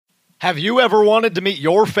Have you ever wanted to meet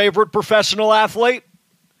your favorite professional athlete?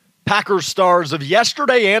 Packers stars of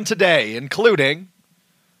yesterday and today, including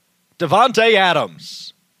Davante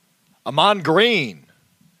Adams, Ahman Green,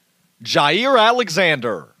 Jair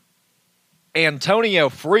Alexander, Antonio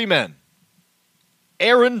Freeman,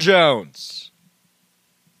 Aaron Jones,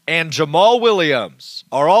 and Jamal Williams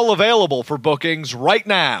are all available for bookings right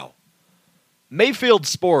now. Mayfield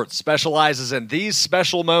Sports specializes in these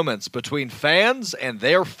special moments between fans and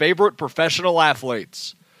their favorite professional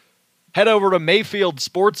athletes. Head over to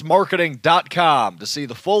MayfieldSportsMarketing.com to see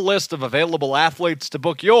the full list of available athletes to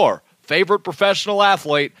book your favorite professional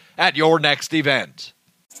athlete at your next event.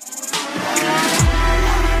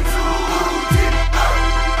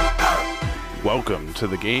 Welcome to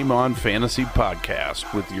the Game On Fantasy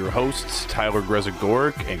Podcast with your hosts Tyler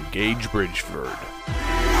Grezagoric and Gage Bridgeford.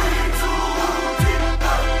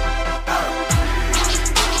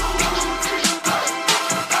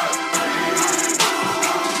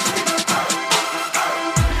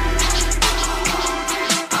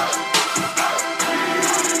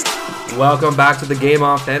 Welcome back to the Game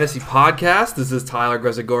On Fantasy Podcast. This is Tyler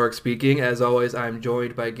Grezagoric speaking. As always, I'm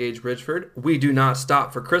joined by Gage Bridgeford. We do not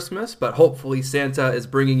stop for Christmas, but hopefully Santa is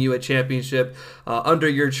bringing you a championship under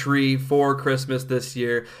your tree for Christmas this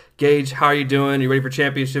year. Gage, how are you doing? You ready for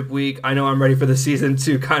championship week? I know I'm ready for the season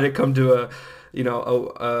to kind of come to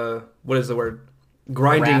what is the word?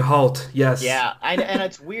 Grinding halt, yes. Yeah, and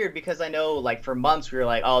it's weird because I know, like, for months we were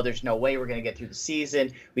like, oh, there's no way we're going to get through the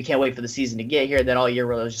season. We can't wait for the season to get here. And then all year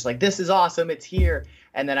we're just like, this is awesome, it's here.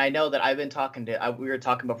 And then I know that I've been talking to, we were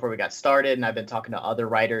talking before we got started, and I've been talking to other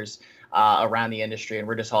writers around the industry, and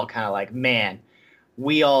we're just all kind of like, man,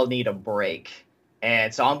 we all need a break.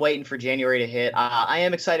 And so I'm waiting for January to hit. I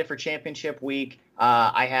am excited for championship week.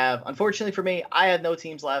 Unfortunately for me, I had no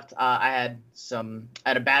teams left. I had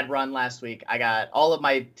a bad run last week. I got all of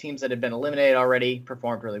my teams that had been eliminated already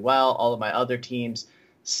performed really well. All of my other teams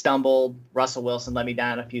stumbled. Russell Wilson let me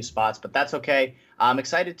down a few spots, but that's okay. I'm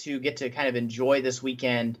excited to get to kind of enjoy this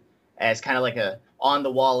weekend as kind of like a on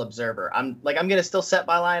the wall observer. I'm going to still set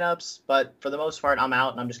my lineups, but for the most part, I'm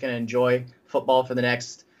out and I'm just going to enjoy football for the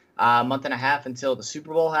next month and a half until the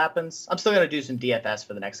Super Bowl happens. I'm still going to do some DFS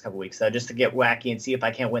for the next couple weeks, though, just to get wacky and see if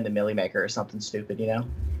I can't win the Millie Maker or something stupid, you know?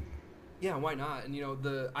 Yeah, why not? And,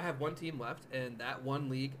 I have one team left, and that one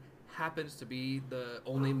league happens to be the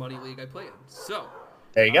only money league I play in. So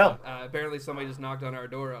there you go. Apparently somebody just knocked on our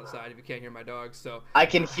door outside, if you can't hear my dog. So I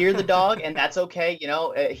can hear the dog, and that's okay.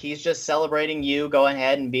 He's just celebrating you going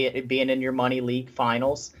ahead and being in your money league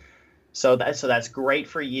finals. So that's great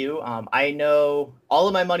for you. I know all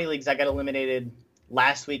of my money leagues I got eliminated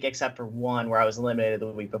last week except for one where I was eliminated the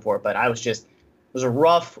week before. But it was a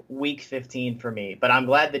rough week 15 for me. But I'm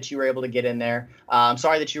glad that you were able to get in there. I'm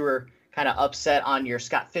sorry that you were kind of upset on your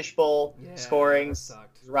Scott Fishbowl scorings. It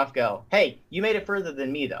was a rough go. Hey, you made it further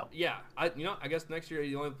than me though. Yeah, I guess next year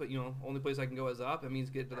the only place I can go is up. It means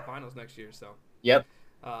get to the finals next year. So yep.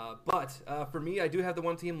 But for me, I do have the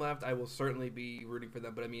one team left. I will certainly be rooting for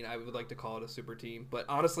them. But, I would like to call it a super team. But,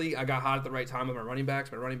 honestly, I got hot at the right time with my running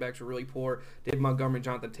backs. My running backs were really poor. David Montgomery and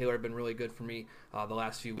Jonathan Taylor have been really good for me the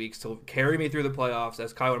last few weeks to carry me through the playoffs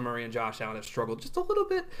as Kyler Murray and Josh Allen have struggled just a little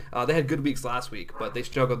bit. They had good weeks last week, but they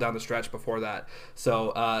struggled down the stretch before that.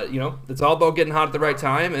 So, it's all about getting hot at the right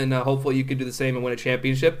time, and hopefully you can do the same and win a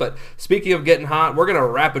championship. But speaking of getting hot, we're going to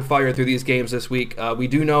rapid fire through these games this week. We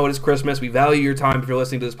do know it is Christmas. We value your time if you're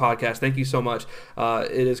listening to this podcast. Thank you so much.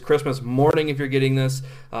 It is Christmas morning if you're getting this.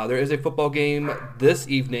 There is a football game this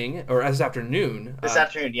evening, or this afternoon. This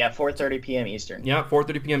afternoon, 4:30 p.m. Eastern. Yeah,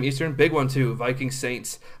 4:30 p.m. Eastern. Big one, too. Vikings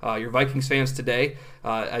Saints. Your Vikings fans today.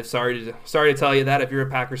 I'm sorry to tell you that if you're a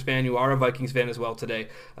Packers fan, you are a Vikings fan as well today.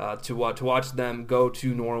 To watch them go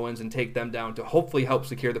to New Orleans and take them down to hopefully help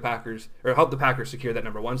the Packers secure that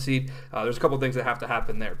number one seed. There's a couple things that have to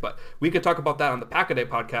happen there, but we could talk about that on the Pack-A-Day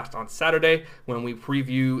podcast on Saturday when we preview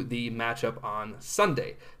the matchup on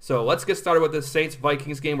Sunday. So let's get started with this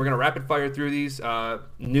Saints-Vikings game. We're going to rapid fire through these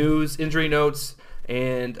news, injury notes,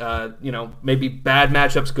 and maybe bad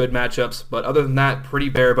matchups, good matchups, but other than that, pretty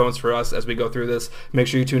bare bones for us as we go through this. Make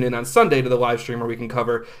sure you tune in on Sunday to the live stream where we can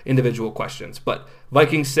cover individual questions. But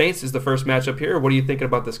Vikings-Saints is the first matchup here. What are you thinking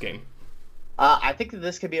about this game? I think that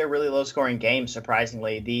this could be a really low-scoring game,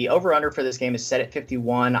 surprisingly. The over-under for this game is set at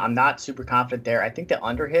 51. I'm not super confident there. I think the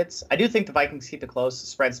under hits. I do think the Vikings keep it close. The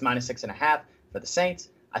spread's -6.5 for the Saints.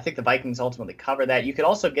 I think the Vikings ultimately cover that. You could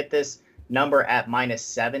also get this number at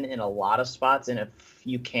 -7 in a lot of spots, and if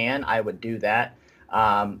you can, I would do that.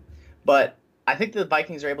 But I think the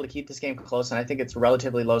Vikings are able to keep this game close, and I think it's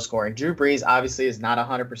relatively low scoring. Drew Brees obviously is not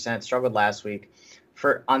 100%, struggled last week.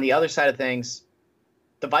 On the other side of things,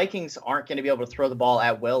 the Vikings aren't going to be able to throw the ball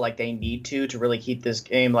at will like they need to really keep this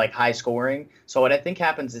game like high scoring. So what I think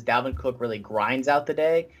happens is Dalvin Cook really grinds out the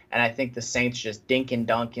day, and I think the Saints just dink and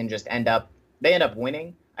dunk and just end up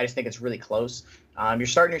winning. I just think it's really close. You're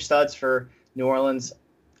starting your studs for New Orleans.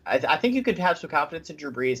 I think you could have some confidence in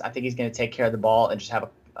Drew Brees. I think he's going to take care of the ball and just have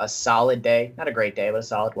a solid day. Not a great day, but a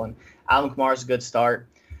solid one. Alvin Kamara's a good start.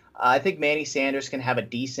 I think Manny Sanders can have a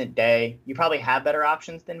decent day. You probably have better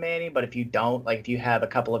options than Manny, but if you don't, like if you have a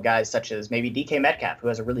couple of guys such as maybe DK Metcalf, who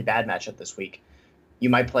has a really bad matchup this week, you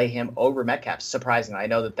might play him over Metcalf. Surprisingly, I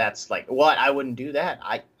know that's like, what? I wouldn't do that.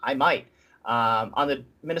 I might. On the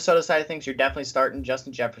Minnesota side of things, you're definitely starting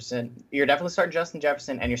Justin Jefferson. And you're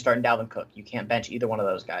starting Dalvin Cook. You can't bench either one of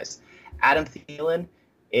those guys. Adam Thielen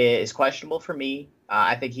is questionable for me.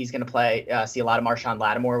 I think he's going to see a lot of Marshawn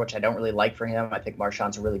Lattimore, which I don't really like for him. I think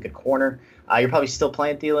Marshawn's a really good corner. You're probably still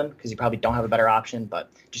playing Thielen because you probably don't have a better option, but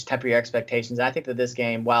just temper your expectations. And I think that this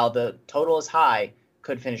game, while the total is high,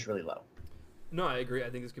 could finish really low. No, I agree. I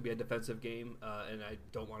think this could be a defensive game, and I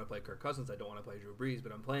don't want to play Kirk Cousins. I don't want to play Drew Brees,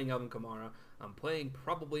 but I'm playing Alvin Kamara. I'm playing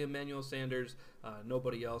probably Emmanuel Sanders.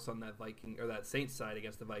 Nobody else on that that Saints side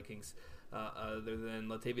against the Vikings, other than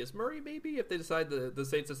Latavius Murray, maybe if they decide the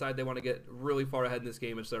Saints decide they want to get really far ahead in this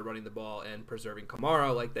game and start running the ball and preserving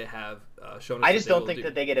Kamara like they have shown us. I just don't think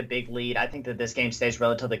that they get a big lead. I think that this game stays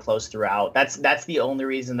relatively close throughout. That's the only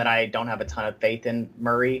reason that I don't have a ton of faith in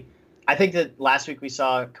Murray. I think that last week we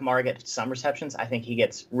saw Kamara get some receptions. I think he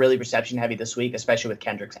gets really reception heavy this week, especially with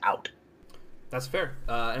Kendricks out. That's fair.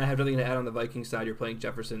 And I have nothing to add on the Vikings side. You're playing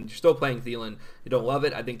Jefferson. You're still playing Thielen. You don't love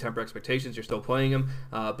it. I think temper expectations. You're still playing him.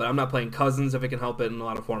 But I'm not playing Cousins if it can help it in a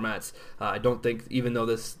lot of formats. I don't think, even though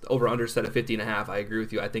this over-under set at 50.5, I agree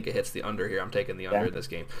with you. I think it hits the under here. I'm taking the under in this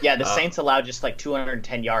game. Yeah, the Saints allowed just like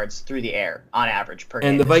 210 yards through the air on average per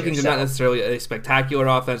game. And the Vikings are not necessarily a spectacular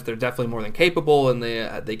offense. They're definitely more than capable, and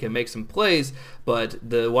they can make some plays. But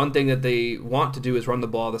the one thing that they want to do is run the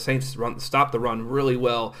ball. The Saints stop the run really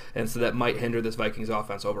well, and so that might hinder this Vikings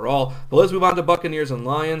offense overall. But let's move on to Buccaneers and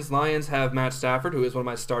Lions. Lions have Matt Stafford, who is one of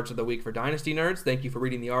my starts of the week for Dynasty Nerds. Thank you for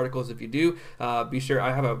reading the articles if you do. Be sure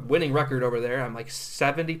I have a winning record over there. I'm like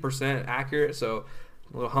 70% accurate, so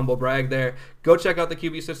a little humble brag there. Go check out the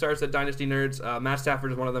QB starts at Dynasty Nerds. Matt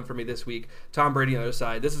Stafford is one of them for me this week. Tom Brady on the other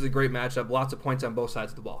side. This is a great matchup. Lots of points on both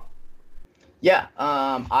sides of the ball. Yeah,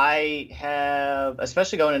 I have,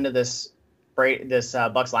 especially going into this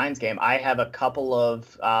Bucs-Lions game, I have a couple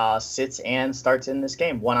of sits and starts in this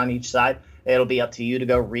game, one on each side. It'll be up to you to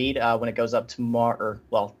go read when it goes up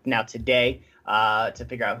today to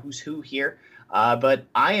figure out who's who here. But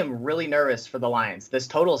I am really nervous for the Lions. This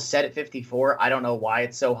total is set at 54. I don't know why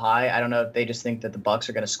it's so high. I don't know if they just think that the Bucs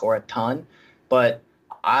are going to score a ton, but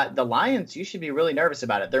the Lions, you should be really nervous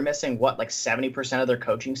about it. They're missing, like 70% of their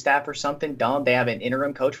coaching staff or something dumb. They have an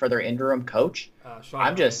interim coach for their interim coach.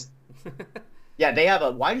 Yeah, they have a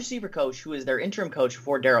wide receiver coach who is their interim coach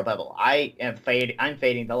for Darrell Bevell. I'm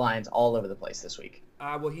fading the Lions all over the place this week.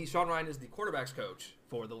 Sean Ryan is the quarterback's coach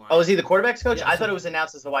for the Lions. Oh, is he the quarterback's coach? Yeah, I thought it was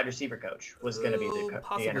announced as the wide receiver coach was going to be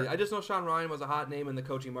possibly. I just know Sean Ryan was a hot name in the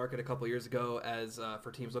coaching market a couple years ago as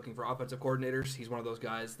for teams looking for offensive coordinators. He's one of those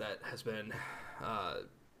guys that has been,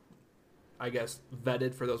 I guess,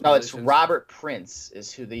 vetted for those positions. No, it's Robert Prince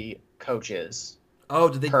is who the coach is. Oh,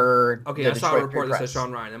 did they? Okay, I saw a report that says said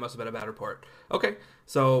Sean Ryan. That must have been a bad report. Okay,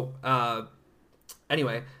 so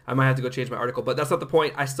anyway, I might have to go change my article, but that's not the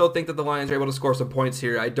point. I still think that the Lions are able to score some points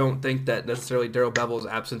here. I don't think that necessarily Darrell Bevell's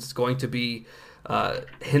absence is going to be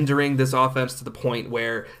hindering this offense to the point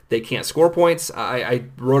where they can't score points. I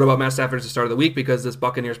wrote about Matt Stafford at the start of the week because this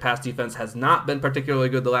Buccaneers pass defense has not been particularly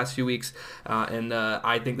good the last few weeks, and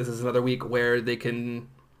I think this is another week where they can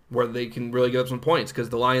really give up some points because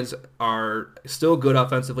the Lions are still good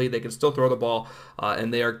offensively. They can still throw the ball,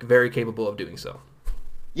 and they are very capable of doing so.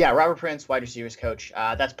 Yeah, Robert Prince, wide receivers coach.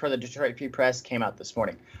 That's per the Detroit Free Press, came out this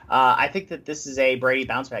morning. I think that this is a Brady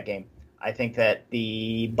bounce-back game. I think that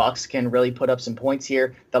the Bucs can really put up some points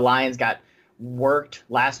here. The Lions got worked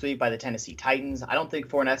last week by the Tennessee Titans. I don't think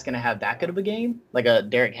Fournette's going to have that good of a game, like a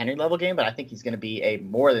Derrick Henry level game, but I think he's going to be a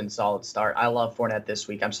more than solid start. I love Fournette this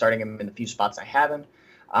week. I'm starting him in the few spots I have him.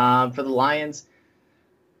 For the Lions,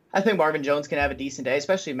 I think Marvin Jones can have a decent day,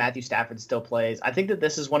 especially if Matthew Stafford still plays. I think that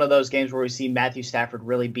this is one of those games where we see Matthew Stafford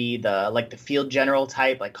really be the field general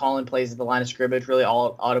type, like calling plays at the line of scrimmage, really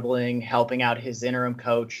all audibling, helping out his interim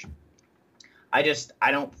coach. I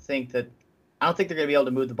don't think they're going to be able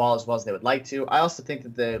to move the ball as well as they would like to. I also think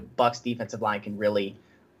that the Bucs defensive line can really,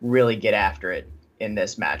 really get after it in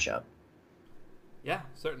this matchup. Yeah,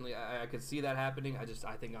 certainly. I could see that happening.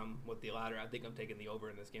 I think I'm with the latter. I think I'm taking the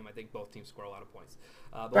over in this game. I think both teams score a lot of points.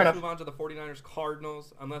 But let's move on to the 49ers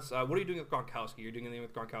Cardinals. Unless, what are you doing with Gronkowski? You're doing anything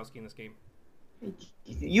with Gronkowski in this game?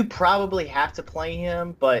 You probably have to play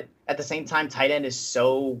him, but at the same time, tight end is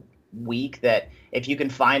so weak that if you can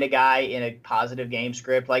find a guy in a positive game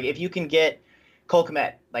script, like if you can get Cole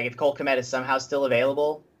Kmet, like if Cole Kmet is somehow still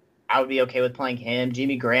available, I would be okay with playing him.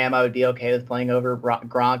 Jimmy Graham, I would be okay with playing over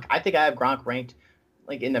Gronk. I think I have Gronk ranked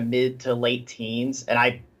like in the mid to late teens, and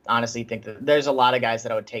I honestly think that there's a lot of guys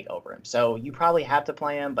that I would take over him. So you probably have to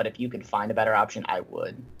play him, but if you can find a better option, I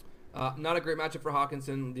would. Not a great matchup for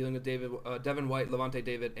Hawkinson, dealing with Devin White, Levante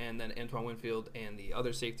David, and then Antoine Winfield and the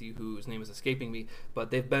other safety whose name is escaping me. But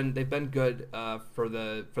they've been good for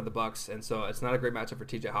the Bucks, and so it's not a great matchup for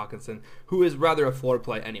T.J. Hawkinson, who is rather a floor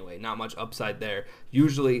play anyway. Not much upside there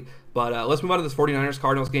usually. But let's move on to this 49ers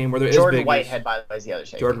Cardinals game where there is Jordan Whitehead, by the way, is the other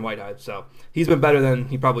safety. Jordan Whitehead. So he's been better than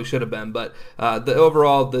he probably should have been. But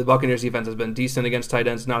the Buccaneers defense has been decent against tight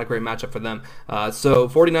ends. Not a great matchup for them. So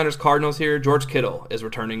 49ers Cardinals here. George Kittle is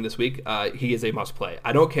returning this week. He is a must play.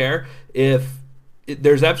 I don't care if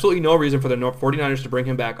there's absolutely no reason for the 49ers to bring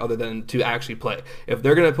him back other than to actually play. If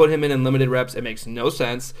they're going to put him in limited reps, it makes no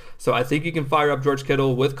sense. So I think you can fire up George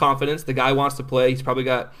Kittle with confidence. The guy wants to play. He's probably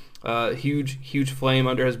got huge flame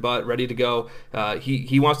under his butt, ready to go.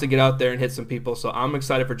 He wants to get out there and hit some people. So I'm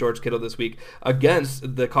excited for George Kittle this week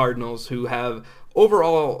against the Cardinals, who have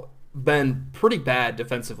overall been pretty bad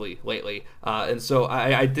defensively lately. And so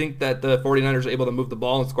I think that the 49ers are able to move the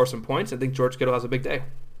ball and score some points. I think George Kittle has a big day.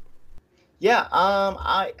 Yeah,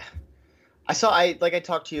 I like I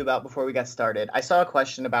talked to you about before we got started. I saw a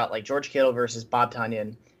question about like George Kittle versus Bob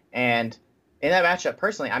Tonyan, and in that matchup,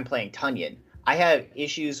 personally, I'm playing Tonyan. I have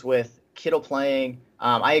issues with Kittle playing.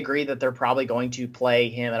 I agree that they're probably going to play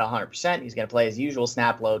him at 100%. He's going to play his usual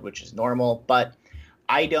snap load, which is normal, but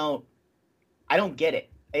I don't get it.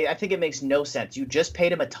 I think it makes no sense. You just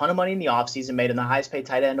paid him a ton of money in the offseason, made him the highest paid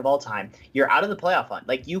tight end of all time. You're out of the playoff hunt.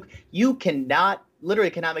 Like you literally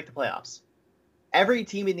cannot make the playoffs. Every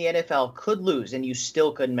team in the NFL could lose, and you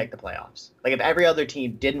still couldn't make the playoffs. Like if every other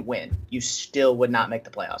team didn't win, you still would not make the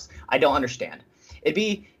playoffs. I don't understand. It'd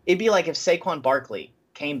be like if Saquon Barkley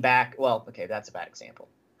came back. Well, okay, that's a bad example.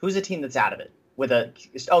 Who's a team that's out of it?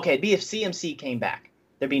 It'd be if CMC came back.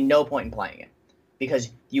 There'd be no point in playing it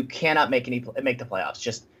because you cannot make the playoffs.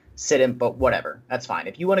 Just sit him, but whatever. That's fine.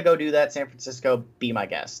 If you want to go do that, San Francisco, be my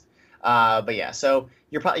guest. But yeah, so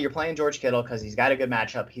you're playing George Kittle because he's got a good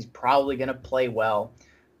matchup. He's probably going to play well.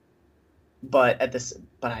 But I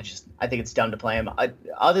think it's dumb to play him.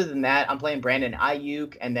 Other than that, I'm playing Brandon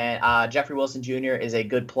Ayuk, and then Jeffrey Wilson Jr. is a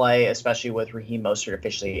good play, especially with Raheem Mostert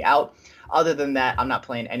officially out. Other than that, I'm not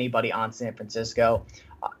playing anybody on San Francisco.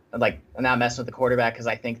 I'm not messing with the quarterback because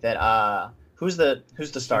I think that who's the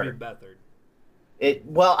starter? Beathard.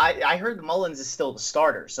 I heard Mullins is still the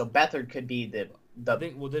starter, so Beathard could be the.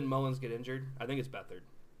 Didn't Mullins get injured? I think it's Beathard.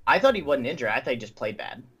 I thought he wasn't injured. I thought he just played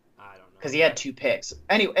bad. I don't know. Because he had 2 picks.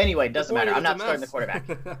 Anyway, it doesn't matter. I'm not starting the quarterback.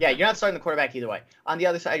 Yeah, you're not starting the quarterback either way. On the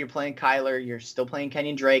other side, you're playing Kyler. You're still playing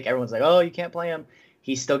Kenyon Drake. Everyone's like, oh, you can't play him.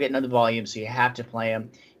 He's still getting the volume, so you have to play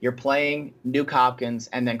him. You're playing Nuke Hopkins,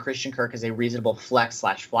 and then Christian Kirk is a reasonable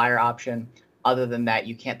flex/flyer option. Other than that,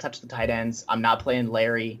 you can't touch the tight ends. I'm not playing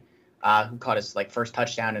Larry, who caught his first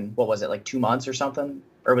touchdown in, 2 months or something?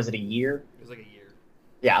 Or was it a year? It was like a year.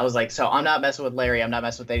 Yeah, I was like, so I'm not messing with Larry. I'm not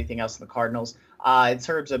messing with anything else in the Cardinals. In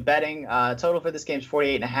terms of betting, total for this game is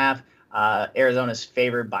 48.5. Arizona's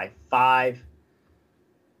favored by 5.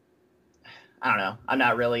 I don't know. I'm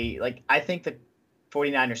not really I think the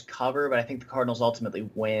 49ers cover, but I think the Cardinals ultimately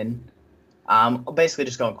win. Basically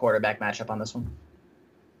just going quarterback matchup on this one.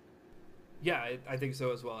 Yeah, I think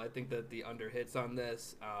so as well. I think that the under hits on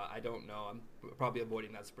this. I don't know. I'm probably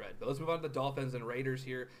avoiding that spread. But let's move on to the Dolphins and Raiders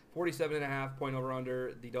here. 47.5 point over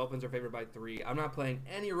under. The Dolphins are favored by 3. I'm not playing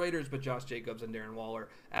any Raiders but Josh Jacobs and Darren Waller.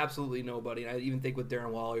 Absolutely nobody. And I even think with Darren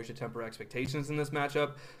Waller, you should temper expectations in this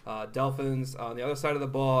matchup. Dolphins on the other side of the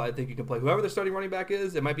ball. I think you can play whoever the starting running back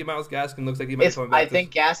is. It might be Myles Gaskin. Looks like he might be coming back. I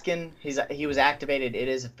think Gaskin. He was activated. It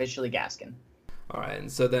is officially Gaskin. All right,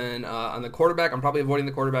 and so then on the quarterback, I'm probably avoiding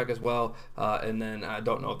the quarterback as well. And then I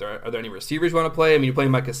don't know if are there any receivers you want to play. I mean, you're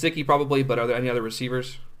playing Mike Gesicki probably, but are there any other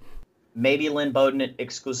receivers? Maybe Lynn Bowden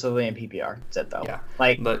exclusively in PPR. That's it, though. Yeah.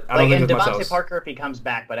 But I don't think Devontae Parker if he comes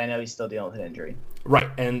back, but I know he's still dealing with an injury. Right,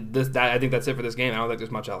 and I think that's it for this game. I don't think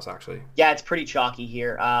there's much else, actually. Yeah, it's pretty chalky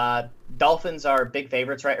here. Dolphins are big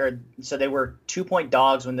favorites, right? So they were 2-point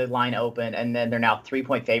dogs when the line opened, and then they're now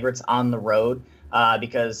 3-point favorites on the road.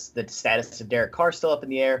 Because the status of Derek Carr is still up in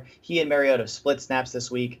the air. He and Mariota have split snaps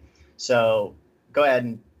this week. So go ahead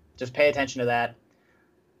and just pay attention to that.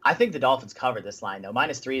 I think the Dolphins cover this line, though.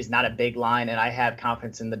 -3 is not a big line, and I have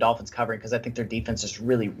confidence in the Dolphins covering because I think their defense is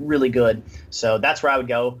really, really good. So that's where I would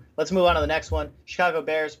go. Let's move on to the next one. Chicago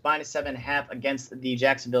Bears -7.5 against the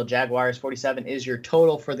Jacksonville Jaguars. 47 is your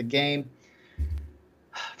total for the game.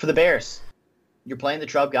 For the Bears, you're playing the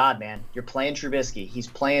Trub God, man. You're playing Trubisky. He's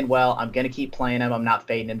playing well. I'm going to keep playing him. I'm not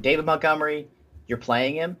fading him. David Montgomery, you're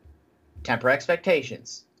playing him. Temper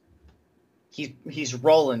expectations. He's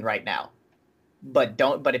rolling right now. But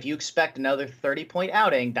if you expect another 30-point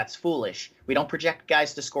outing, that's foolish. We don't project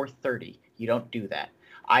guys to score 30. You don't do that.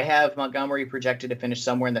 I have Montgomery projected to finish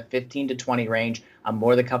somewhere in the 15 to 20 range. I'm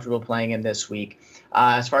more than comfortable playing him this week.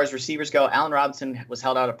 As far as receivers go, Allen Robinson was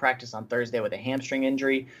held out of practice on Thursday with a hamstring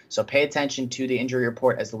injury, so pay attention to the injury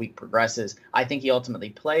report as the week progresses. I think he ultimately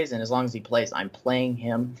plays, and as long as he plays, I'm playing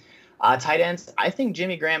him. Tight ends, I think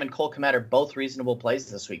Jimmy Graham and Cole Kmet are both reasonable plays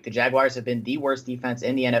this week. The Jaguars have been the worst defense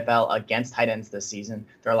in the NFL against tight ends this season.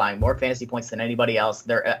 They're allowing more fantasy points than anybody else.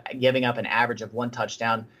 They're giving up an average of 1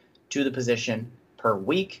 touchdown to the position per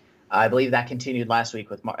week. I believe that continued last week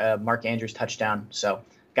with Mark Andrews' touchdown. So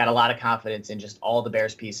got a lot of confidence in just all the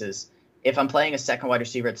Bears pieces. If I'm playing a second wide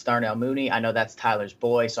receiver, it's Darnell Mooney. I know that's Tyler's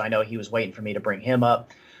boy, so I know he was waiting for me to bring him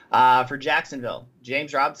up. For Jacksonville,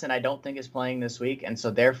 James Robinson I don't think is playing this week, and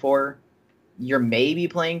so therefore you're maybe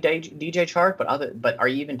playing DJ Chark, but are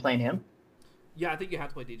you even playing him? Yeah, I think you have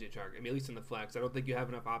to play DJ Chark. I mean, at least in the flex. I don't think you have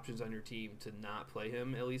enough options on your team to not play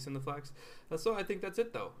him, at least in the flex. So I think that's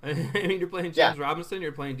it, though. I mean, you're playing James Robinson,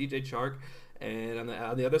 you're playing DJ Chark, and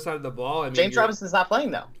on the other side of the ball, I mean, James Robinson's not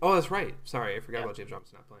playing though. Oh, that's right. Sorry, I forgot about James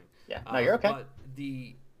Robinson not playing. Yeah, no, you're okay. But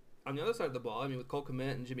on the other side of the ball, I mean, with Cole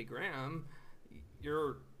Kmet and Jimmy Graham,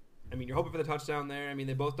 you're hoping for the touchdown there. I mean,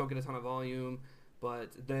 they both don't get a ton of volume, but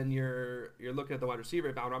then you're looking at the wide receiver.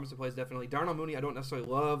 If Allen Robinson plays, definitely. Darnell Mooney, I don't necessarily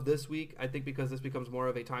love this week. I think because this becomes more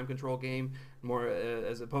of a time control game, more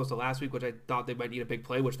as opposed to last week, which I thought they might need a big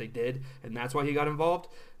play, which they did, and that's why he got involved.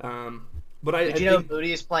 But Did you know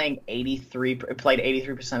Mooney is played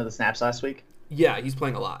 83% of the snaps last week? Yeah, he's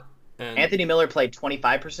playing a lot. And Anthony Miller played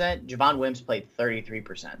 25%. Javon Wims played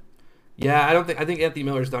 33%. Yeah, I think Anthony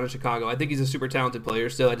Miller's done in Chicago. I think he's a super talented player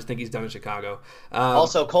still. I just think he's done in Chicago.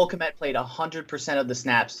 Also, Cole Kmet played 100% of the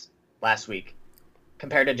snaps last week,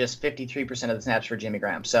 compared to just 53% of the snaps for Jimmy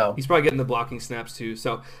Graham. So he's probably getting the blocking snaps too.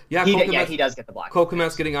 So yeah, he does get the blocking. Cole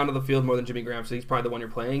Kmet's getting onto the field more than Jimmy Graham, so he's probably the one you're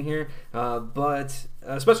playing here. But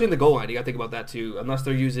especially in the goal line, you got to think about that too. Unless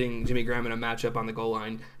they're using Jimmy Graham in a matchup on the goal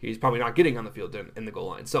line, he's probably not getting on the field in the goal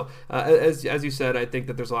line. So as you said, I think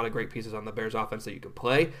that there's a lot of great pieces on the Bears offense that you can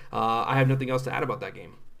play. I have nothing else to add about that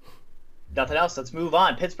game. Nothing else. Let's move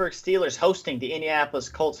on. Pittsburgh Steelers hosting the Indianapolis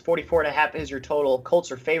Colts. 44.5 is your total. Colts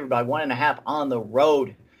are favored by 1.5 on the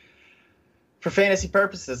road. For fantasy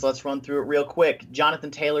purposes, let's run through it real quick.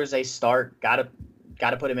 Jonathan Taylor's a start. Got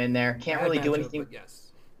to put him in there. Can't really do anything.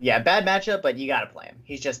 Yes. Yeah, bad matchup, but you got to play him.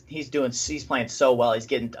 He's playing so well. He's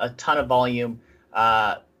getting a ton of volume.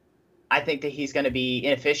 I think that he's going to be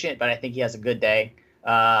inefficient, but I think he has a good day.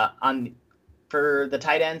 For the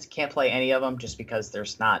tight ends, can't play any of them just because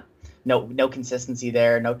there's no consistency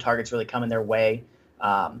there. No targets really coming their way.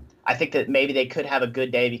 I think that maybe they could have a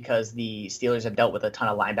good day because the Steelers have dealt with a ton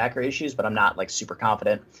of linebacker issues, but I'm not super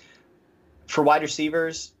confident. For wide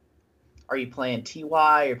receivers, are you playing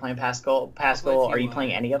T.Y.? You're playing Pascal? Are you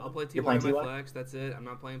playing any of them? I'll play T.Y. in my flex. That's it. I'm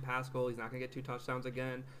not playing Pascal. He's not going to get 2 touchdowns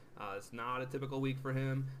again. It's not a typical week for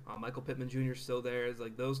him. Michael Pittman Jr. is still there. It's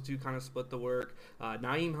like those two kind of split the work.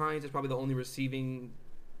 Nyheim Hines is probably the only receiving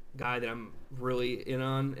guy that I'm really in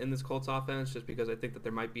on in this Colts offense, just because I think that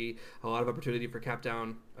there might be a lot of opportunity for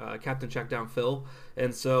captain check down Phil,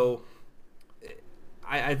 and so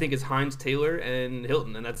I think it's Hines, Taylor, and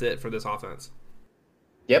Hilton, and that's it for this offense.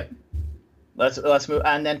 Yep. Let's move.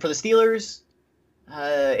 And then for the Steelers,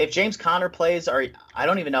 if James Conner plays, I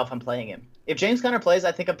don't even know if I'm playing him. If James Conner plays,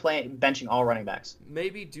 I think I'm benching all running backs.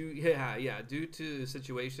 Maybe due to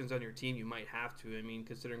situations on your team, you might have to. I mean,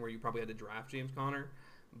 considering where you probably had to draft James Conner.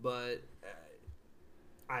 But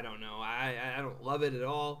I don't know. I don't love it at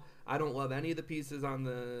all. I don't love any of the pieces on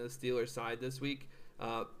the Steelers side this week.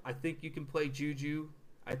 I think you can play Juju.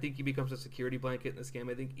 I think he becomes a security blanket in this game.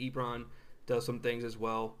 I think Ebron does some things as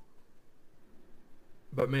well.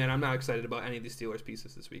 But, man, I'm not excited about any of these Steelers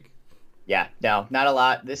pieces this week. Yeah, no, not a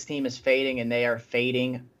lot. This team is fading, and they are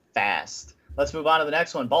fading fast. Let's move on to the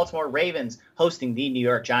next one. Baltimore Ravens hosting the New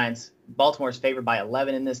York Giants. Baltimore is favored by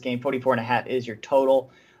 11 in this game. 44.5 is your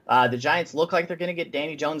total. The Giants look like they're going to get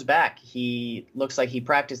Danny Jones back. He looks like he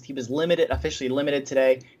practiced. He was officially limited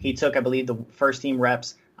today. He took, I believe, the first team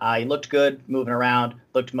reps. He looked good, moving around,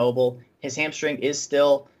 looked mobile. His hamstring is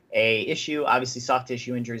still a issue. Obviously, soft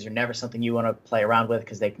tissue injuries are never something you want to play around with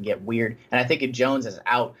because they can get weird. And I think if Jones is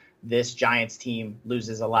out, this Giants team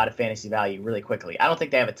loses a lot of fantasy value really quickly. I don't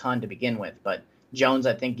think they have a ton to begin with, but Jones,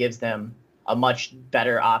 I think, gives them a much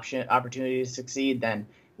better opportunity to succeed than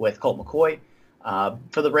with Colt McCoy.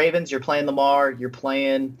 For the Ravens, you're playing Lamar, you're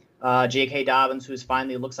playing J.K. Dobbins, who's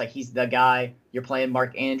finally looks like he's the guy. You're playing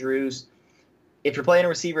Mark Andrews. If you're playing a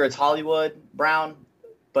receiver, it's Hollywood Brown,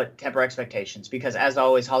 but temper expectations because, as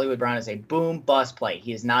always, Hollywood Brown is a boom bust play.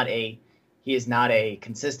 He is not a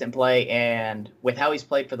consistent play, and with how he's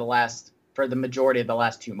played for the majority of the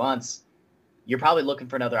last 2 months, you're probably looking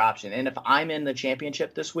for another option. And if I'm in the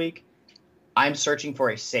championship this week, I'm searching for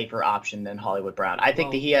a safer option than Hollywood Brown. I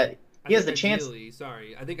think that he has the chance.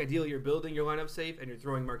 I think ideally you're building your lineup safe and you're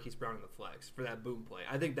throwing Marquise Brown in the flex for that boom play.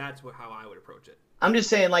 I think that's how I would approach it. I'm just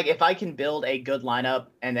saying, like, if I can build a good lineup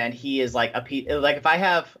and then he is like if I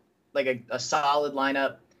have like a solid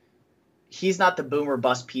lineup, he's not the boom or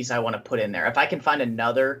bust piece I want to put in there. If I can find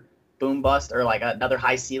another boom bust or like another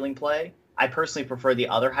high ceiling play, I personally prefer the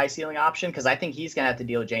other high ceiling option because I think he's going to have to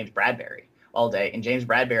deal with James Bradberry all day. And James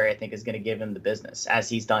Bradberry, I think, is going to give him the business as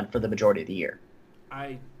he's done for the majority of the year.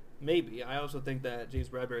 I also think that James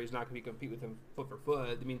Bradberry is not going to compete with him foot for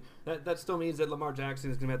foot. I mean, that still means that Lamar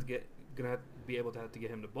Jackson is going to be able to have to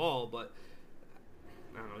get him the ball, but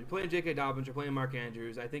I don't know. You're playing J.K. Dobbins, you're playing Mark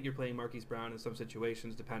Andrews. I think you're playing Marquise Brown in some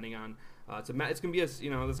situations, depending on it's going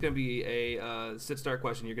to be a sit-start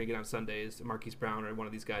question you're going to get on Sundays, Marquise Brown or one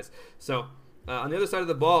of these guys. So on the other side of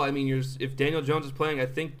the ball, I mean, if Daniel Jones is playing, I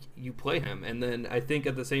think you play him, and then I think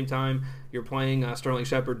at the same time you're playing Sterling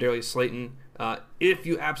Shepard, Darius Slayton. If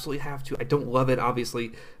you absolutely have to, I don't love it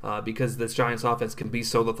obviously because this Giants offense can be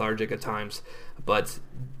so lethargic at times, but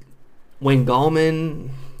Wayne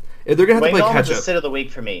Gallman. They're going to have to play catch-up. A sit of the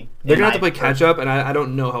week for me. They're going to have to play catch-up, and I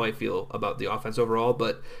don't know how I feel about the offense overall,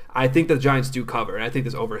 but I think the Giants do cover, and I think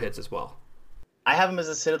this overhits as well. I have him as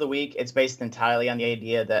a sit of the week. It's based entirely on the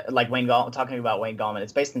idea that, like talking about Wayne Gallman,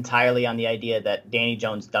 it's based entirely on the idea that Danny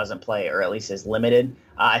Jones doesn't play, or at least is limited.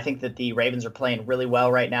 I think that the Ravens are playing really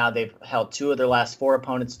well right now. They've held 2 of their last 4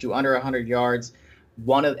 opponents to under 100 yards.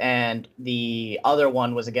 And the other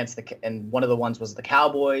one was one of the ones was the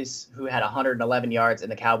Cowboys, who had 111 yards,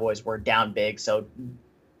 and the Cowboys were down big. So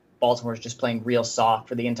Baltimore's just playing real soft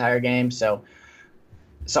for the entire game. So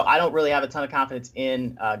I don't really have a ton of confidence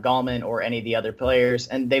in Gallman or any of the other players.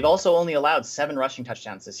 And they've also only allowed 7 rushing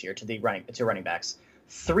touchdowns this year to running backs.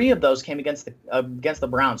 3 of those came against the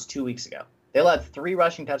Browns 2 weeks ago. They allowed 3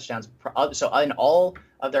 rushing touchdowns. So in all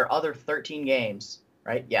of their other 13 games.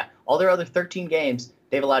 Right? Yeah. All their other 13 games,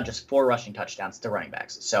 they've allowed just 4 rushing touchdowns to running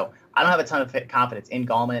backs. So I don't have a ton of confidence in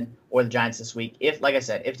Gallman or the Giants this week. Like I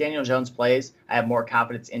said, if Daniel Jones plays, I have more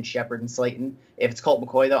confidence in Shepard and Slayton. If it's Colt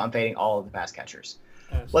McCoy, though, I'm fading all of the pass catchers.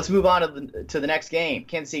 Absolutely. Let's move on to the next game.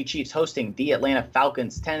 Kansas City Chiefs hosting the Atlanta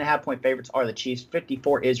Falcons. 10.5-point favorites are the Chiefs.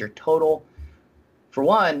 54 is your total. For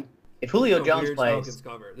one, if Julio Jones plays...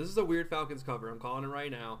 This is a weird Falcons cover. I'm calling it right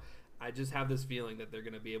now. I just have this feeling that they're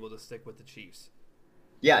going to be able to stick with the Chiefs.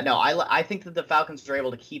 Yeah, no, I think that the Falcons are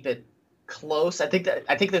able to keep it close. I think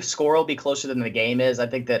the score will be closer than the game is. I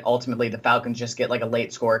think that ultimately the Falcons just get like a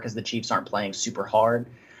late score because the Chiefs aren't playing super hard.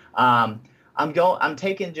 I'm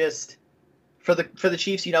taking just for the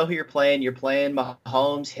Chiefs. You know who you're playing. You're playing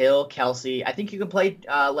Mahomes, Hill, Kelsey. I think you can play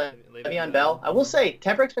Le'Veon Bell. I will say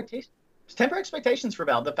temper expectations for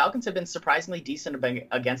Bell. The Falcons have been surprisingly decent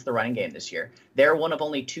against the running game this year. They're one of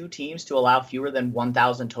only 2 teams to allow fewer than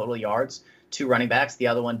 1,000 total yards. 2 running backs, the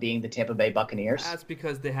other one being the Tampa Bay Buccaneers. That's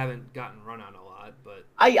because they haven't gotten run on a lot, but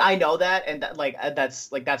I know that, and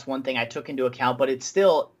that's one thing I took into account. But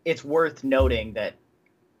it's worth noting that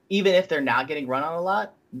even if they're not getting run on a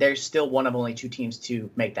lot, they're still one of only 2 teams to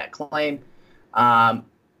make that claim.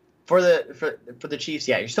 For the Chiefs,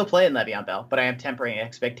 yeah, you're still playing Le'Veon Bell, but I am tempering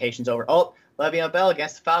expectations over. Le'Veon Bell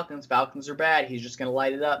against the Falcons. Falcons are bad. He's just going to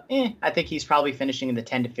light it up. I think he's probably finishing in the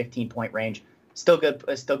 10 to 15 point range. Still good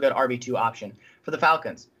RB2 option for the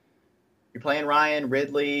Falcons. You're playing Ryan,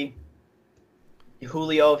 Ridley,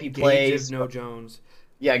 Julio if he plays. Gage if no Jones.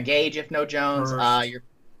 Yeah, Gage if no Jones.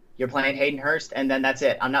 You're playing Hayden Hurst, and then that's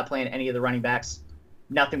it. I'm not playing any of the running backs.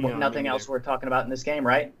 Nothing else we're talking about in this game,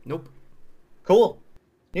 right? Nope. Cool.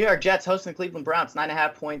 New York Jets hosting the Cleveland Browns.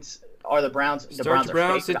 9.5 points are the Browns. The Start Browns your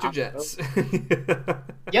Browns, sit your Jets.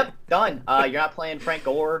 Yep, done. You're not playing Frank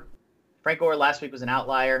Gore. Frank Gore last week was an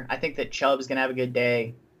outlier. I think that Chubb is going to have a good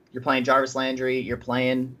day. You're playing Jarvis Landry. You're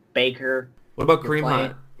playing Baker. What about Kareem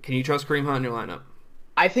Hunt? Can you trust Kareem Hunt in your lineup?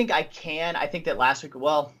 I think I can. I think that last week,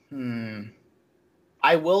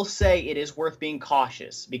 I will say it is worth being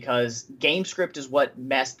cautious because game script is what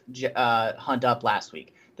messed Hunt up last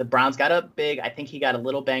week. The Browns got up big. I think he got a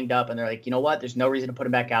little banged up, and they're like, you know what? There's no reason to put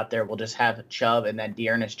him back out there. We'll just have Chubb and then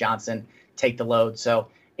Dearness Johnson take the load. So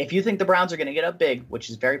if you think the Browns are going to get up big, which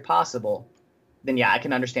is very possible, then yeah, I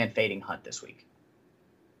can understand fading Hunt this week.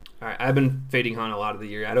 All right, I've been fading Hunt a lot of the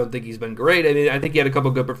year. I don't think he's been great. I mean, I think he had a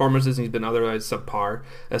couple good performances, and he's been otherwise subpar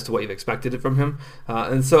as to what you've expected from him.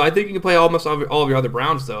 And so I think you can play almost all of your other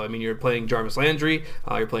Browns, though. I mean, you're playing Jarvis Landry,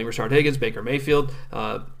 you're playing Rashard Higgins, Baker Mayfield.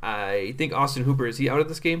 I think Austin Hooper, is he out of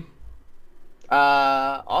this game?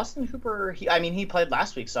 Austin Hooper, he played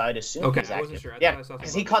last week, so I'd assume he's active. I wasn't sure. Yeah,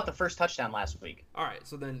 because he caught the first touchdown last week. All right,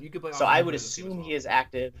 so then you could play. So I would assume he is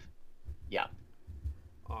active. Yeah.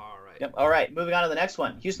 All right. Yep. All right. Moving on to the next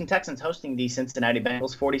one. Houston Texans hosting the Cincinnati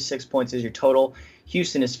Bengals. 46 points is your total.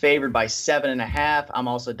 Houston is favored by 7.5. I'm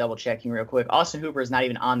also double checking real quick. Austin Hooper is not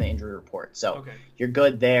even on the injury report, so You're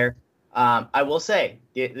good there. I will say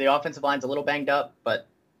the offensive line's a little banged up, but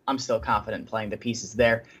I'm still confident in playing the pieces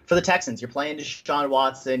there. For the Texans, you're playing Deshaun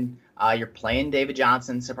Watson. You're playing David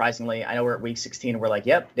Johnson, surprisingly. I know we're at week 16, and we're like,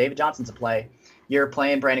 yep, David Johnson's a play. You're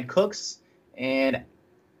playing Brandon Cooks, and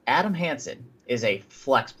Adam Hansen is a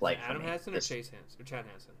flex play for Adam me. Hansen or Chase Hansen or Chad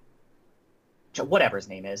Hansen? Whatever his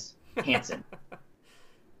name is. Hansen.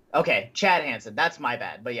 Okay, Chad Hansen. That's my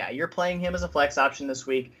bad. But yeah, you're playing him as a flex option this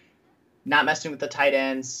week. Not messing with the tight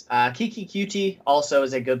ends. Kiki Cutie also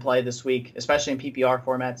is a good play this week, especially in PPR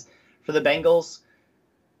formats. For the Bengals,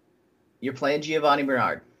 you're playing Giovanni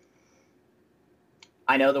Bernard.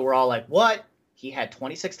 I know that we're all like, what? He had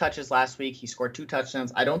 26 touches last week. He scored 2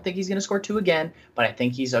 touchdowns. I don't think he's going to score 2 again, but I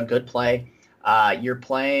think he's a good play. I'm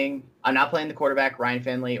not playing the quarterback, Ryan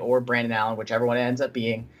Finley, or Brandon Allen, whichever one it ends up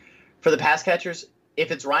being. For the pass catchers,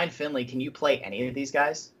 if it's Ryan Finley, can you play any of these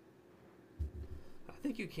guys? I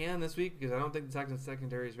think you can this week because I don't think the Texans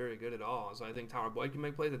secondary is very good at all. So I think Tyler Boyd can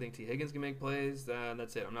make plays. I think T. Higgins can make plays.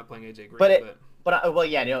 That's it. I'm not playing AJ Green.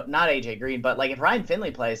 Not AJ Green. But like if Ryan Finley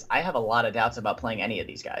plays, I have a lot of doubts about playing any of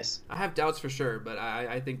these guys. I have doubts for sure, but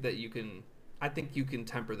I think that you can. I think you can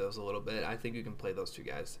temper those a little bit. I think you can play those 2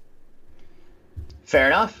 guys. Fair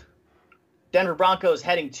enough. Denver Broncos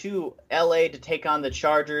heading to LA to take on the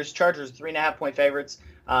Chargers. Chargers 3.5-point favorites.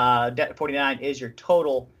 49 is your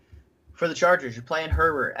total. For the Chargers, you're playing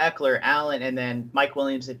Herbert, Eckler, Allen, and then Mike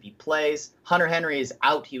Williams if he plays. Hunter Henry is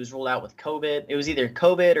out. He was ruled out with COVID. It was either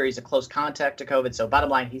COVID or he's a close contact to COVID. So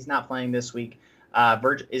bottom line, he's not playing this week.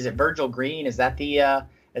 Is it Virgil Green? Is that the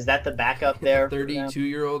backup there?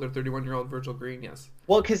 32-year-old or 31-year-old Virgil Green? Yes.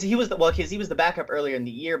 Well, because he was the backup earlier in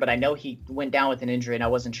the year, but I know he went down with an injury, and I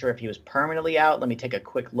wasn't sure if he was permanently out. Let me take a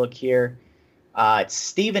quick look here. It's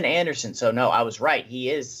Steven Anderson. So no, I was right.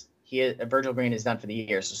 Virgil Green is done for the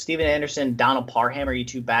year. So Steven Anderson, Donald Parham are you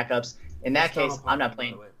 2 backups. In that case, I'm not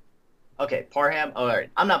playing. Okay, Parham. All right,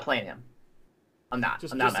 I'm not playing him. I'm not.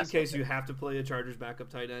 Just in case you have to play a Chargers backup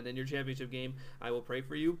tight end in your championship game, I will pray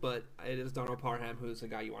for you. But it is Donald Parham who's the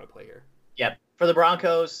guy you want to play here. Yep. For the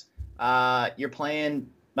Broncos, you're playing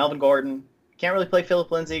Melvin Gordon. Can't really play Phillip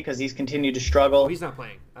Lindsay because he's continued to struggle. Oh, he's not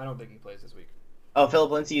playing. I don't think he plays this week. Oh,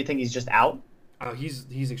 Phillip Lindsay, you think he's just out?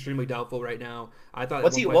 He's extremely doubtful right now. I thought.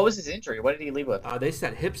 What was his injury? What did he leave with? They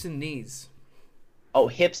said hips and knees. Oh,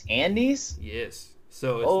 hips and knees? Yes.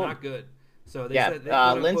 So it's not good. So they said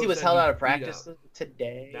Lindsay was held out of practice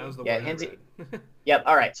today. That was the one. Yep.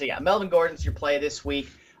 All right. So Melvin Gordon's your play this week.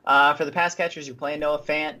 For the pass catchers, you're playing Noah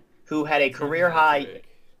Fant, who had a career high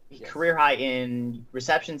in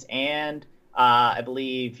receptions and I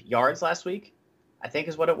believe yards last week. I think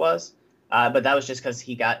is what it was. But that was just because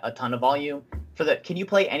he got a ton of volume. Can you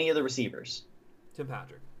play any of the receivers? Tim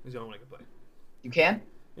Patrick is the only one I can play. You can?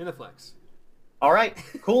 In the flex. All right,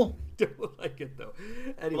 cool. Don't like it, though.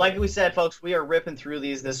 Anyway. Like we said, folks, we are ripping through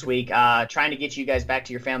these this week, trying to get you guys back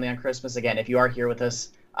to your family on Christmas. Again, if you are here with us,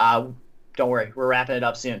 don't worry, we're wrapping it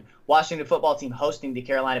up soon. Washington football team hosting the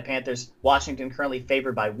Carolina Panthers. Washington currently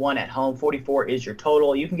favored by 1 at home. 44 is your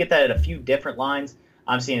total. You can get that at a few different lines.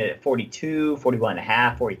 I'm seeing it at 42,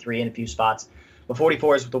 41.5, 43 in a few spots. But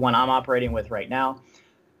 44 is the one I'm operating with right now.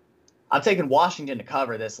 I'm taking Washington to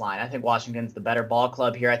cover this line. I think Washington's the better ball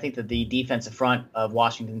club here. I think that the defensive front of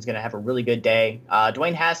Washington is going to have a really good day.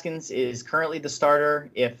 Dwayne Haskins is currently the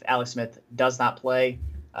starter if Alex Smith does not play,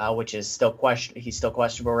 which is he's still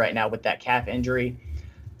questionable right now with that calf injury.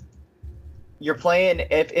 You're playing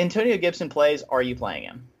 – if Antonio Gibson plays, are you playing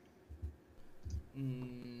him?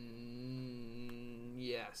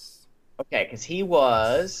 Yes. Okay, because he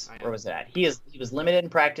was – where was it at? He was limited in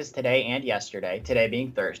practice today and yesterday, today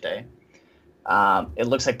being Thursday. It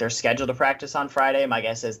looks like they're scheduled to practice on Friday. My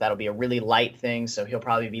guess is that'll be a really light thing, so he'll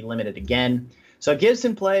probably be limited again. So if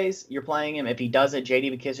Gibson plays, you're playing him. If he doesn't,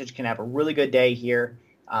 J.D. McKissic can have a really good day here.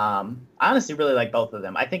 I honestly really like both of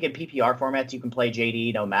them. I think in PPR formats, you can play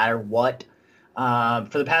JD no matter what.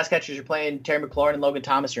 For the pass catchers, you're playing Terry McLaurin and Logan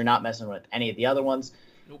Thomas. You're not messing with any of the other ones.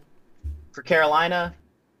 Nope. For Carolina,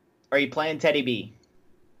 are you playing Teddy B?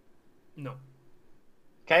 No.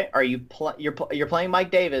 Okay. Are you you're playing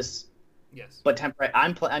Mike Davis? Yes. But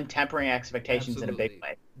I'm tempering expectations in a big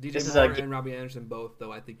way. DJ Moore and Robbie Anderson both,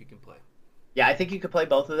 though, I think you can play. Yeah, I think you could play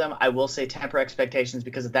both of them. I will say temper expectations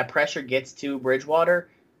because if that pressure gets to Bridgewater,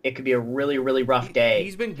 it could be a really, really rough day.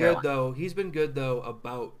 He's been good, though. He's been good, though,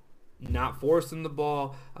 about not forcing the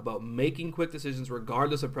ball, about making quick decisions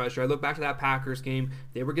regardless of pressure. I look back to that Packers game.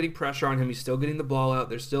 They were getting pressure on him. He's still getting the ball out.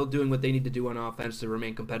 They're still doing what they need to do on offense to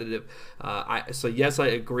remain competitive. So, yes, I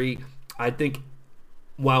agree. I think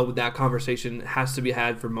while that conversation has to be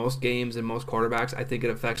had for most games and most quarterbacks, I think it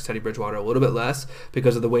affects Teddy Bridgewater a little bit less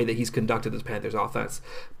because of the way that he's conducted this Panthers offense.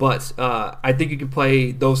 But I think you can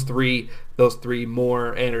play those three,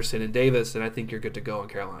 Moore, Anderson, and Davis, and I think you're good to go in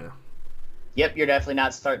Carolina. Yep, you're definitely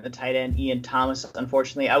not starting the tight end Ian Thomas,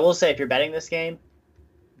 unfortunately. I will say if you're betting this game,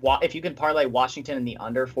 if you can parlay Washington in the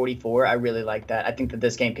under 44, I really like that. I think that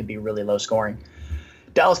this game could be really low scoring.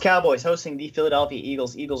 Dallas Cowboys hosting the Philadelphia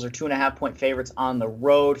Eagles. Eagles are 2.5-point favorites on the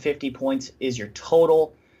road. 50 points is your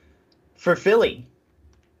total. For Philly,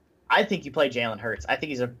 I think you play Jalen Hurts. I think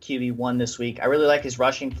he's a QB1 this week. I really like his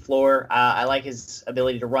rushing floor. I like his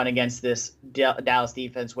ability to run against this Dallas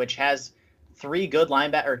defense, which has two good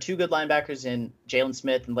linebackers in Jalen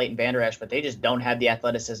Smith and Leighton Vander Esch, but they just don't have the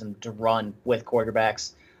athleticism to run with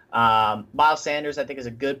quarterbacks. Miles Sanders, I think, is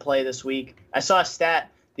a good play this week. I saw a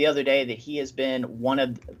stat the other day that he has been one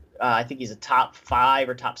of, I think he's a top 5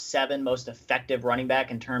 or top 7 most effective running back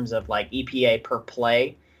in terms of like EPA per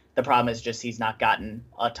play. The problem is just he's not gotten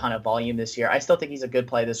a ton of volume this year. I still think he's a good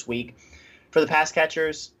play this week. For the pass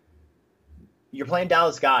catchers, you're playing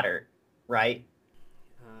Dallas Goedert, right?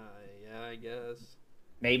 Yeah, I guess.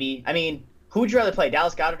 Maybe. I mean, who would you rather play,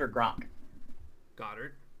 Dallas Goedert or Gronk?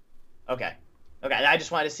 Goddard. Okay. I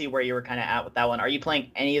just wanted to see where you were kind of at with that one. Are you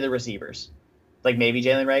playing any of the receivers? Like maybe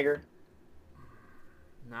Jalen Reagor?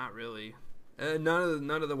 Not really. None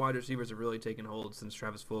of the wide receivers have really taken hold since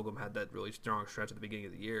Travis Fulgham had that really strong stretch at the beginning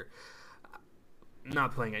of the year.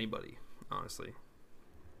 Not playing anybody, honestly.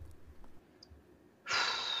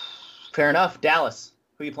 Fair enough. Dallas,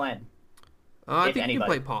 who are you playing? I think you can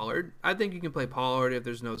play Pollard. I think you can play Pollard if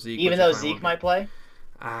there's no Zeke. Even though Zeke might play?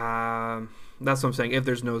 That's what I'm saying. If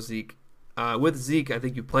there's no Zeke. With Zeke, I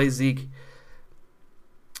think you play Zeke.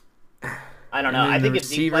 I don't know. I think if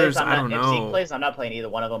Zeke plays, I'm not playing either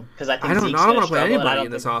one of them because I think Zeke's I don't want to play anybody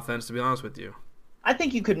in this offense, to be honest with you. I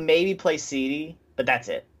think you could maybe play CD, but that's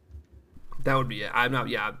it. That would be it.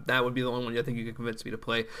 That would be the only one I think you could convince me to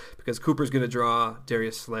play because Cooper's going to draw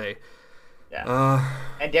Darius Slay. Yeah.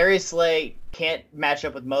 And Darius Slay can't match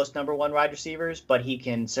up with most number 1 wide receivers, but he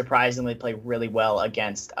can surprisingly play really well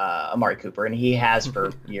against Amari Cooper, and he has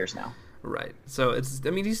for years now. Right. So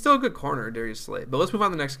he's still a good corner, Darius Slay. But let's move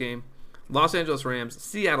on to the next game. Los Angeles Rams,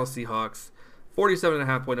 Seattle Seahawks,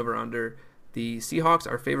 47.5-point over-under. The Seahawks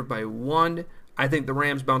are favored by 1. I think the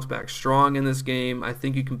Rams bounce back strong in this game. I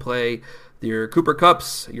think you can play your Cooper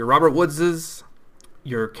Kupps, your Robert Woodses,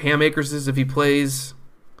 your Cam Akerses if he plays.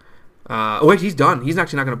 Wait, he's done. He's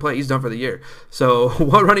actually not going to play. He's done for the year. So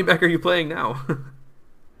what running back are you playing now?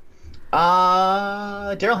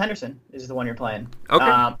 Darrell Henderson is the one you're playing.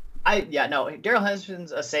 Okay. Darrell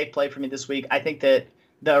Henderson's a safe play for me this week. I think that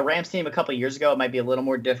the Rams team a couple of years ago, it might be a little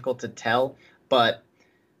more difficult to tell, but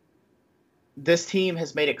this team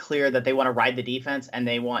has made it clear that they want to ride the defense and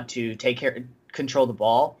they want to control the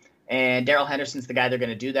ball. And Darrell Henderson's the guy they're going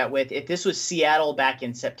to do that with. If this was Seattle back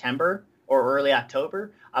in September or early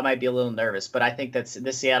October, I might be a little nervous. But I think that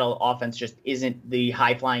this Seattle offense just isn't the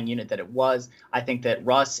high-flying unit that it was. I think that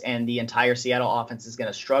Russ and the entire Seattle offense is going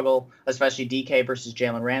to struggle, especially DK versus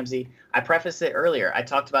Jalen Ramsey. I prefaced it earlier. I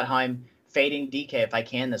talked about how I'm fading DK if I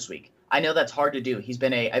can this week. I know that's hard to do. He's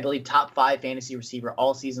been I believe, top 5 fantasy receiver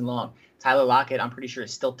all season long. Tyler Lockett, I'm pretty sure,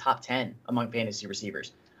 is still top 10 among fantasy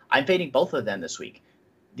receivers. I'm fading both of them this week.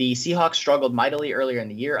 The Seahawks struggled mightily earlier in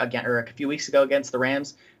the year, a few weeks ago against the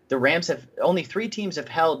Rams. The Rams only 3 teams have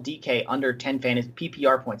held DK under 10 fantasy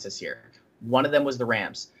PPR points this year. One of them was the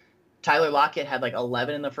Rams. Tyler Lockett had like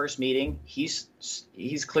 11 in the first meeting. He's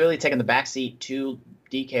clearly taken the backseat to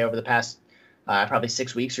DK over the past probably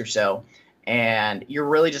 6 weeks or so. And you're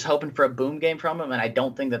really just hoping for a boom game from him, and I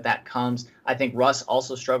don't think that comes. I think Russ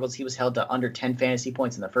also struggles. He was held to under 10 fantasy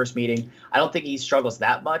points in the first meeting. I don't think he struggles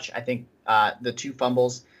that much. I think the 2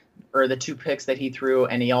 fumbles or the 2 picks that he threw,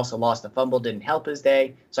 and he also lost a fumble, didn't help his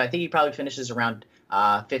day. So I think he probably finishes around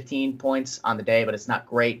 15 points on the day, but it's not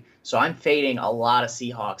great. So I'm fading a lot of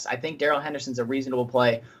Seahawks. I think Darrell Henderson's a reasonable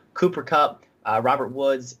play. Cooper Kupp, Robert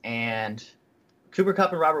Woods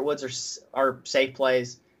are safe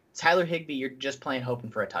plays. Tyler Higbee, you're just playing hoping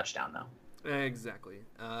for a touchdown, though. Exactly.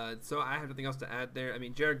 So I have nothing else to add there. I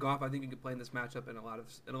mean, Jared Goff, I think you could play in this matchup in a lot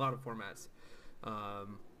of formats.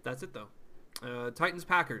 That's it though. Titans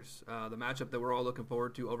Packers, the matchup that we're all looking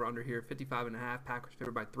forward to. Over under here, 55.5. Packers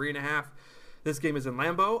favored by 3.5. This game is in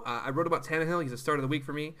Lambeau. I wrote about Tannehill. He's a start of the week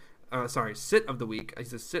for me. Sit of the week.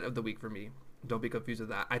 He's a sit of the week for me. Don't be confused with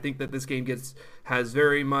that. I think that this game has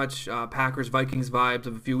very much Packers-Vikings vibes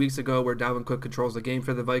of a few weeks ago where Dalvin Cook controls the game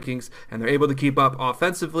for the Vikings, and they're able to keep up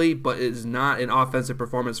offensively, but it is not an offensive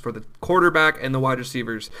performance for the quarterback and the wide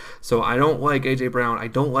receivers. So I don't like A.J. Brown. I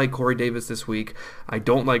don't like Corey Davis this week. I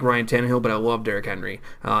don't like Ryan Tannehill, but I love Derrick Henry.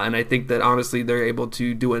 And I think that, honestly, they're able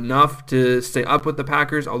to do enough to stay up with the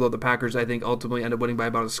Packers, although the Packers, I think, ultimately end up winning by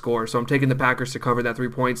about a score. So I'm taking the Packers to cover that 3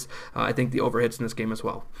 points. I think the over hits in this game as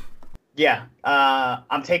well. Yeah,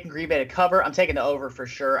 I'm taking Green Bay to cover. I'm taking the over for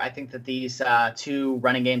sure. I think that these two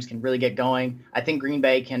running games can really get going. I think Green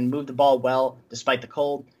Bay can move the ball well despite the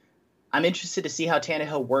cold. I'm interested to see how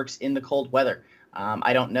Tannehill works in the cold weather.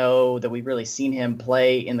 I don't know that we've really seen him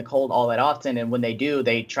play in the cold all that often, and when they do,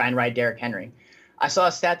 they try and ride Derrick Henry. I saw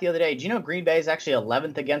a stat the other day. Do you know Green Bay is actually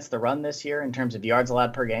 11th against the run this year in terms of yards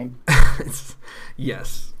allowed per game?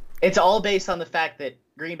 Yes. It's all based on the fact that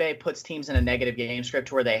Green Bay puts teams in a negative game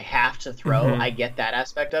script where they have to throw. Mm-hmm. I get that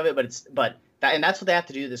aspect of it, but that's what they have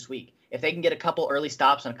to do this week. If they can get a couple early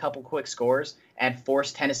stops and a couple quick scores and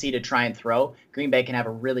force Tennessee to try and throw, Green Bay can have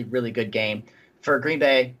a really, really good game. For Green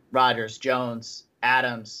Bay, Rodgers, Jones,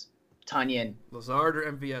 Adams, Tunyon. Lazard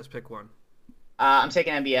or MVS, pick one. I'm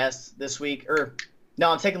taking MVS this week.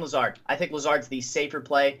 No, I'm taking Lazard. I think Lazard's the safer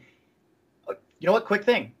play. You know what? Quick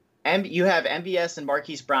thing. You have MVS and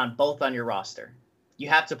Marquise Brown both on your roster. You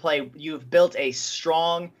have to play. You've built a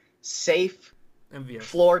strong, safe MVS.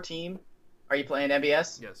 Floor team. Are you playing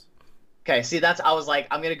MVS? Yes. Okay, see, I was like,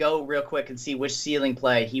 I'm going to go real quick and see which ceiling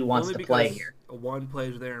play he wants Only to play here. One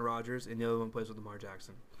plays with Aaron Rodgers and the other one plays with Lamar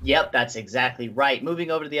Jackson. Yep, that's exactly right. Moving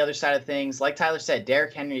over to the other side of things, like Tyler said,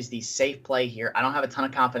 Derrick Henry is the safe play here. I don't have a ton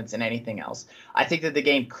of confidence in anything else. I think that the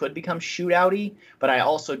game could become shootouty, but I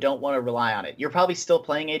also don't want to rely on it. You're probably still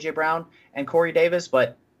playing A.J. Brown and Corey Davis,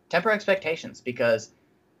 but temper expectations because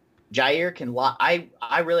Jair can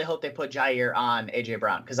I really hope they put Jair on A.J.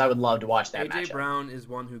 Brown because I would love to watch that matchup. A.J. Brown is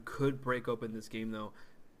one who could break open this game, though.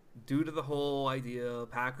 Due to the whole idea,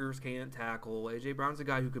 Packers can't tackle. A.J. Brown's a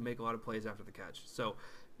guy who could make a lot of plays after the catch. So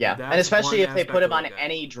yeah, and especially if they put him on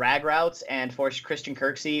any drag routes and force Christian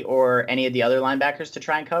Kirksey or any of the other linebackers to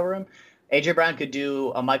try and cover him, A.J. Brown could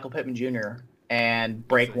do a Michael Pittman Jr. and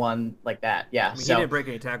break one like that. Yeah, I mean, he didn't break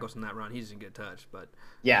any tackles in that run. He just didn't get touched, but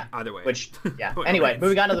yeah, either way. Anyway,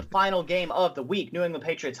 moving on to the final game of the week. New England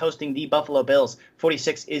Patriots hosting the Buffalo Bills.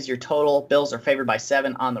 46 is your total. Bills are favored by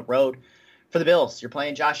 7 on the road. For the Bills, you're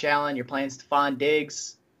playing Josh Allen, you're playing Stephon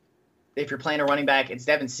Diggs. If you're playing a running back, it's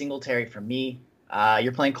Devin Singletary for me.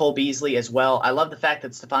 You're playing Cole Beasley as well. I love the fact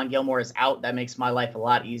that Stephon Gilmore is out. That makes my life a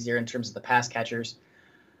lot easier in terms of the pass catchers.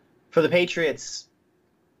 For the Patriots,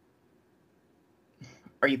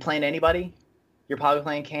 are you playing anybody? You're probably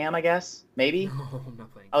playing Cam, I guess. Maybe. No, I'm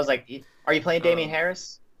not playing. I was like, are you playing Damian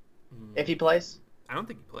Harris if he plays? I don't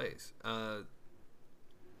think he plays.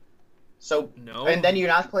 So no, and then you're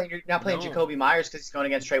not playing No. Jacoby Myers because he's going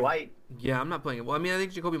against Trey White. Yeah, I'm not playing it. Well, I mean, I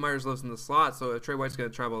think Jacoby Myers lives in the slot, so if Trey White's going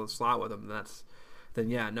to travel the slot with him,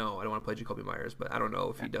 then yeah, no, I don't want to play Jacoby Myers, but I don't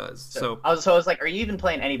know if he does. So I was like, are you even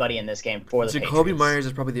playing anybody in this game for the Jacoby Patriots? Myers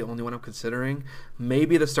is probably the only one I'm considering.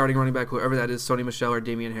 Maybe the starting running back, whoever that is, Sony Michel or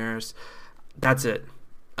Damian Harris. That's it.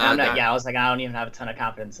 I was like, I don't even have a ton of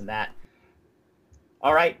confidence in that.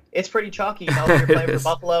 All right, it's pretty chalky. You're playing for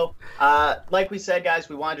Buffalo. Like we said, guys,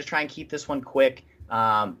 we wanted to try and keep this one quick.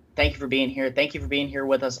 Thank you for being here. Thank you for being here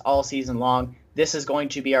with us all season long. This is going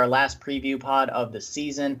to be our last preview pod of the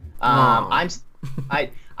season. I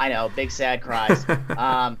know, big sad cries.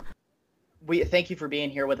 We thank you for being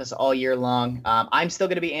here with us all year long. I'm still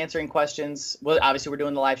going to be answering questions. Well, obviously, we're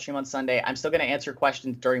doing the live stream on Sunday. I'm still going to answer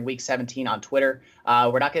questions during Week 17 on Twitter.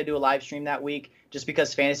 We're not going to do a live stream that week just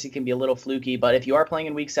because fantasy can be a little fluky. But if you are playing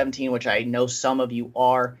in Week 17, which I know some of you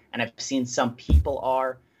are, and I've seen some people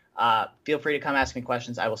are, feel free to come ask me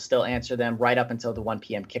questions. I will still answer them right up until the 1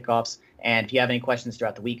 p.m. kickoffs. And if you have any questions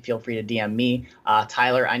throughout the week, feel free to DM me.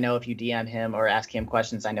 Tyler, I know if you DM him or ask him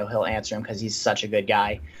questions, I know he'll answer them because he's such a good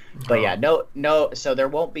guy. But yeah, no. So there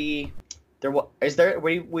won't be.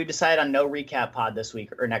 We decided on no recap pod this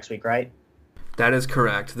week or next week, right? That is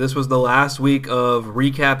correct. This was the last week of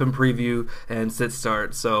recap and preview and sit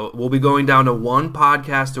start. So we'll be going down to one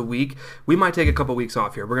podcast a week. We might take a couple weeks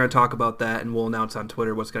off here. We're going to talk about that, and we'll announce on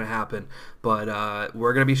Twitter what's going to happen. But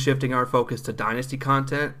we're going to be shifting our focus to Dynasty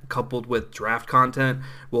content coupled with draft content.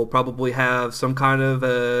 We'll probably have some kind of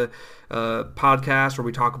a podcast where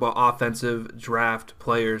we talk about offensive draft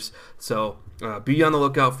players. So be on the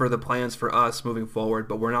lookout for the plans for us moving forward,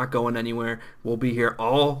 but we're not going anywhere. We'll be here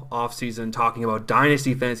all offseason talking about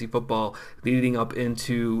Dynasty Fantasy Football leading up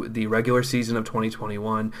into the regular season of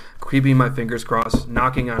 2021. Keeping my fingers crossed,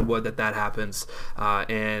 knocking on wood that happens.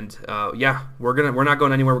 Yeah, we're not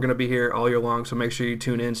going anywhere. We're gonna be here all year long, so make sure you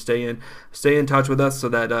tune in, stay in touch with us so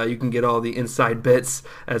that you can get all the inside bits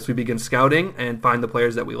as we begin scouting and find the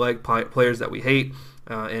players that we like, players that we hate.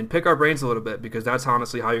 And pick our brains a little bit, because that's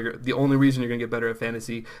honestly how the only reason you're going to get better at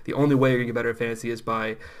fantasy. The only way you're going to get better at fantasy is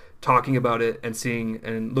by talking about it and seeing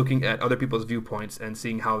and looking at other people's viewpoints and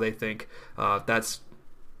seeing how they think. That's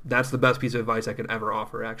the best piece of advice I could ever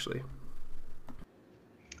offer, actually.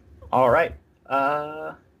 All right.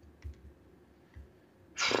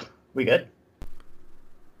 We good?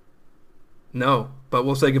 No, but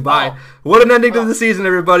we'll say goodbye. What an ending to the season,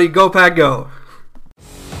 everybody. Go Pack, go.